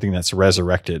be something that's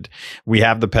resurrected. We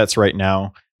have the pets right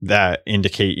now that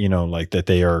indicate, like that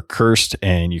they are cursed,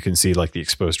 and you can see like the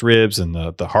exposed ribs and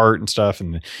the heart and stuff.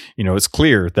 And, it's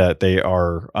clear that they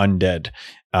are undead.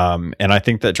 And I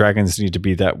think that dragons need to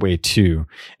be that way too.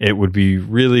 It would be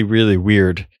really, really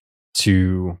weird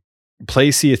to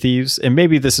play Sea of Thieves, and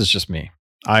maybe this is just me.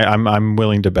 I'm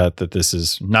willing to bet that this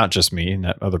is not just me and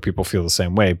that other people feel the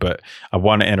same way, but I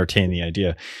want to entertain the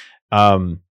idea.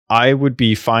 I would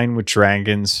be fine with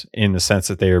dragons in the sense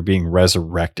that they are being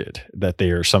resurrected, that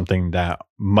they are something that,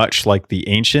 much like the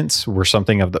ancients, were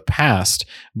something of the past,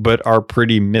 but are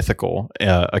pretty mythical,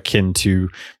 akin to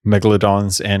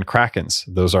megalodons and krakens.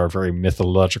 Those are very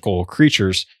mythological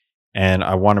creatures. And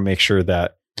I want to make sure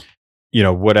that,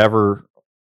 whatever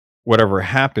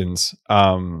happens,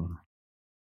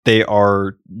 they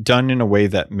are done in a way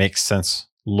that makes sense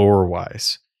lore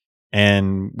wise.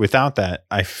 And without that,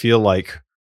 I feel like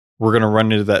we're going to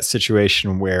run into that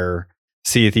situation where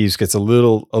Sea of Thieves gets a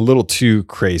little too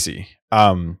crazy.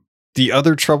 The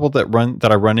other trouble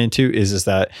that I run into is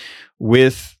that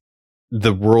with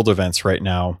the world events right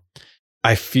now,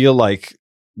 I feel like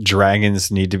dragons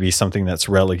need to be something that's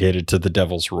relegated to the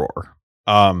Devil's Roar.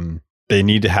 They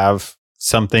need to have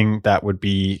something that would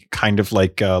be kind of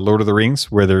like Lord of the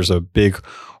Rings, where there's a big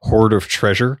hoard of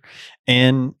treasure.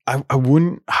 And I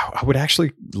would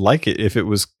actually like it if it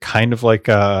was kind of like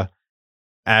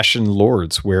Ashen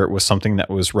Lords, where it was something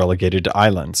that was relegated to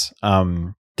islands.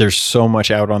 There's so much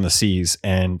out on the seas,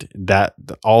 and that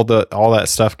all that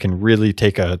stuff can really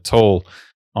take a toll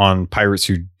on pirates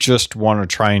who just want to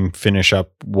try and finish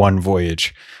up one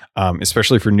voyage,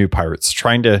 especially for new pirates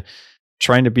trying to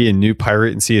be a new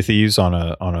pirate in Sea of Thieves on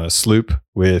a sloop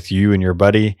with you and your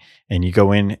buddy, and you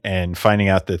go in and finding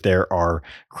out that there are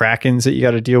krakens that you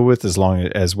got to deal with, as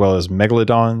well as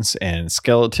megalodons and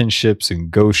skeleton ships and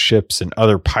ghost ships and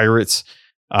other pirates.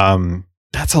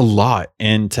 That's a lot,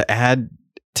 and to add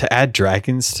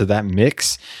dragons to that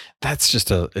mix, that's just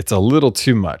it's a little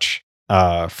too much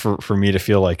for me to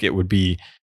feel like it would be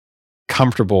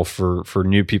comfortable for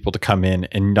new people to come in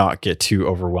and not get too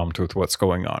overwhelmed with what's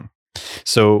going on.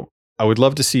 So I would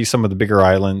love to see some of the bigger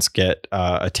islands get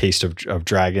a taste of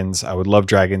dragons. I would love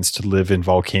dragons to live in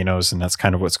volcanoes, and that's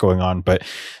kind of what's going on. But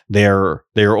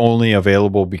they're only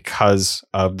available because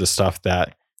of the stuff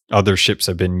that other ships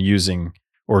have been using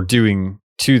or doing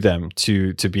to them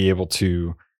to be able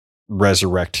to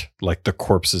resurrect like the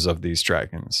corpses of these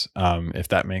dragons, if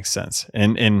that makes sense.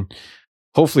 And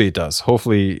hopefully it does.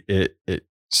 Hopefully it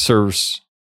serves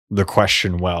the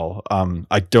question well.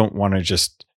 I don't want to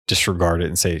just disregard it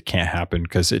and say it can't happen,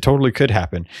 because it totally could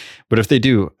happen. But if they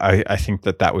do, I think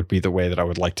that would be the way that I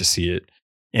would like to see it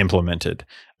implemented.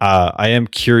 I am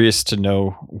curious to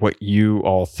know what you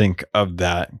all think of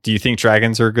that. Do you think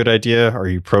dragons are a good idea? Are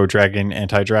you pro dragon,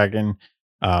 anti dragon?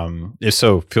 If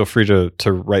so, feel free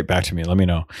to write back to me. Let me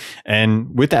know.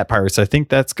 And with that, pirates, I think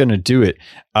that's going to do it.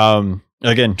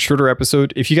 again, shorter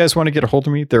episode. If you guys want to get a hold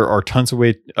of me, there are tons of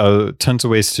ways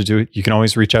to do it. You can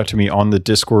always reach out to me on the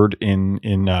Discord in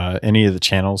any of the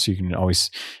channels. You can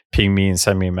always ping me and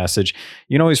send me a message.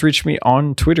 You can always reach me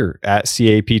on Twitter at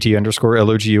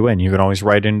CAPT_LOGUN. You can always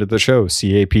write into the show,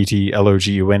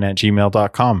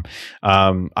 CAPTLOGUN@gmail.com.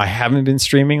 I haven't been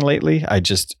streaming lately.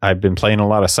 I've been playing a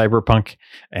lot of Cyberpunk,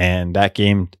 and that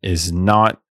game is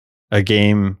not a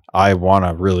game I want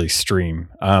to really stream.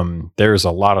 There's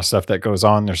a lot of stuff that goes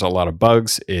on. There's a lot of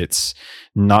bugs. It's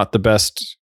not the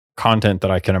best content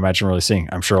that I can imagine really seeing.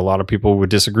 I'm sure a lot of people would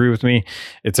disagree with me.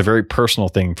 It's a very personal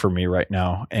thing for me right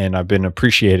now, and I've been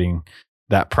appreciating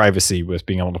that privacy with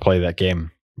being able to play that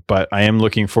game. But I am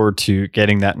looking forward to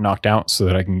getting that knocked out so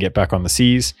that I can get back on the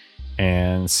seas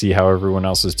and see how everyone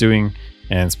else is doing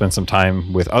and spend some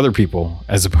time with other people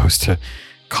as opposed to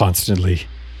constantly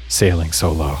sailing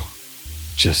solo.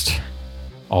 Just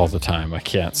all the time. I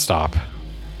can't stop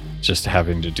just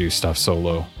having to do stuff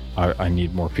solo. I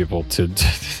need more people to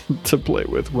play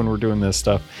with when we're doing this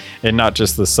stuff, and not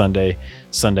just the Sunday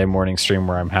morning stream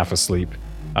where I'm half asleep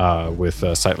with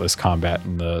Sightless Combat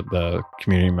and the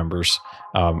community members.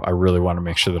 I really want to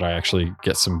make sure that I actually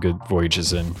get some good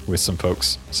voyages in with some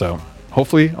folks. So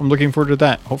hopefully, I'm looking forward to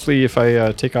that. Hopefully, if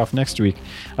I take off next week,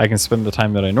 I can spend the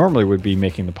time that I normally would be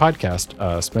making the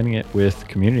podcast, spending it with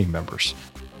community members.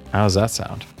 How does that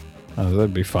sound? Oh,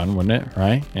 that'd be fun, wouldn't it?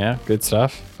 Right? Yeah, good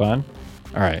stuff. Fun.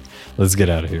 All right, let's get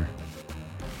out of here.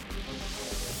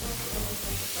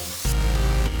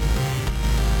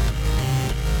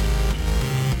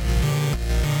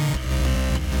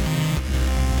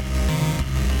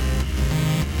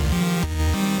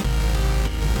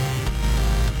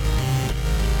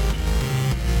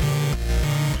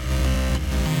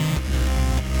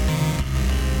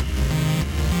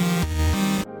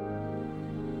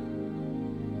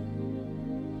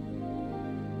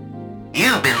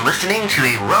 You've been listening to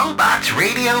a Robots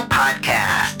Radio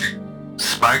podcast.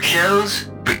 Smart shows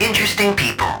for interesting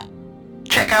people.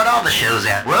 Check out all the shows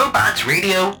at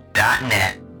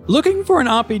robotsradio.net. Looking for an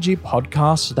RPG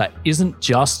podcast that isn't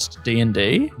just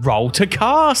D&D? Roll to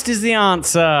Cast is the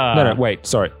answer. No, wait,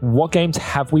 sorry. What games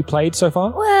have we played so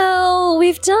far? Well,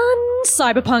 we've done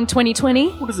Cyberpunk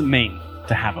 2020. What does it mean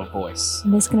to have a voice?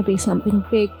 And there's going to be something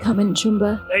big coming,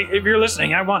 Chumba. Hey, if you're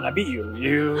listening, I won. I beat you.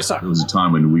 You suck. There was a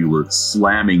time when we were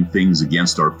slamming things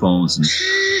against our phones and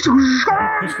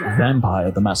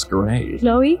Vampire the Masquerade.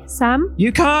 Chloe, Sam?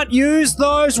 You can't use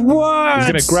those words.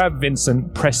 He's going to grab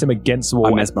Vincent, press him against the wall.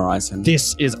 I mesmerize him.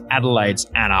 This is Adelaide's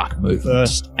Anarch movement.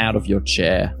 Burst out of your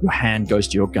chair. Your hand goes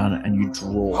to your gun and you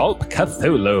draw. Hulk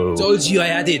Cthulhu. Told you I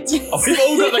had it. Oh, we've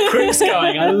all got the creeps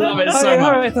going. I love it so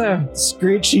much. right there.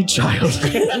 Screechy child.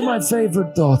 You're my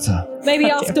favorite daughter. Maybe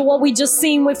after what we just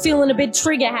seen, we're feeling a bit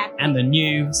trigger happy. And the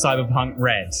new Cyberpunk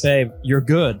Red. Babe, you're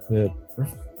good, but we're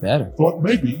better. Thought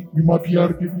maybe you might be able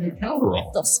to give me a counter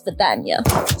offer. Dos Vidania.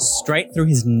 Straight through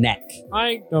his neck.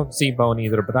 I don't see bone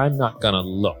either, but I'm not going to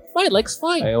look. My leg's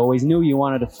fine. I always knew you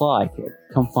wanted to fly, kid.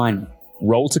 Come find me.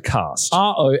 Roll to Cast.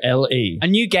 ROLE. A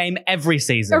new game every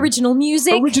season. Original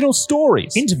music. Original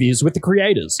stories. Interviews with the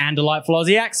creators. And delightful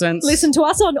Aussie accents. Listen to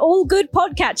us on all good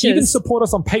podcatchers. Even support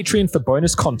us on Patreon for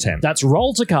bonus content. That's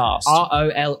Roll to Cast.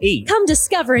 ROLE. Come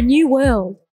discover a new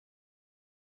world.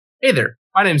 Hey there,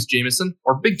 my name's Jameson,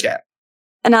 or Big Cat.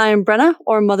 And I am Brenna,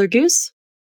 or Mother Goose.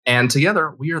 And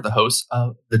together, we are the hosts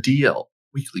of the DL,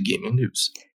 Weekly Gaming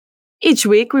News. Each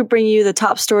week, we bring you the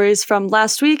top stories from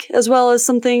last week, as well as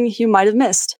something you might have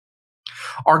missed.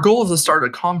 Our goal is to start a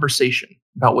conversation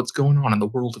about what's going on in the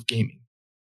world of gaming.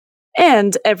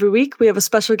 And every week, we have a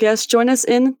special guest join us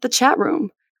in the chat room,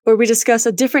 where we discuss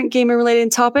a different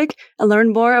gaming-related topic and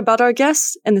learn more about our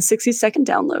guests in the 60-second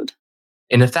download.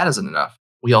 And if that isn't enough,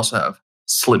 we also have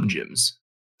Slim Jims.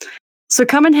 So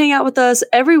come and hang out with us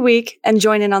every week and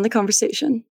join in on the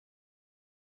conversation.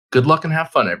 Good luck and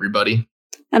have fun, everybody.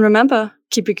 And remember,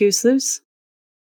 keep your goose loose.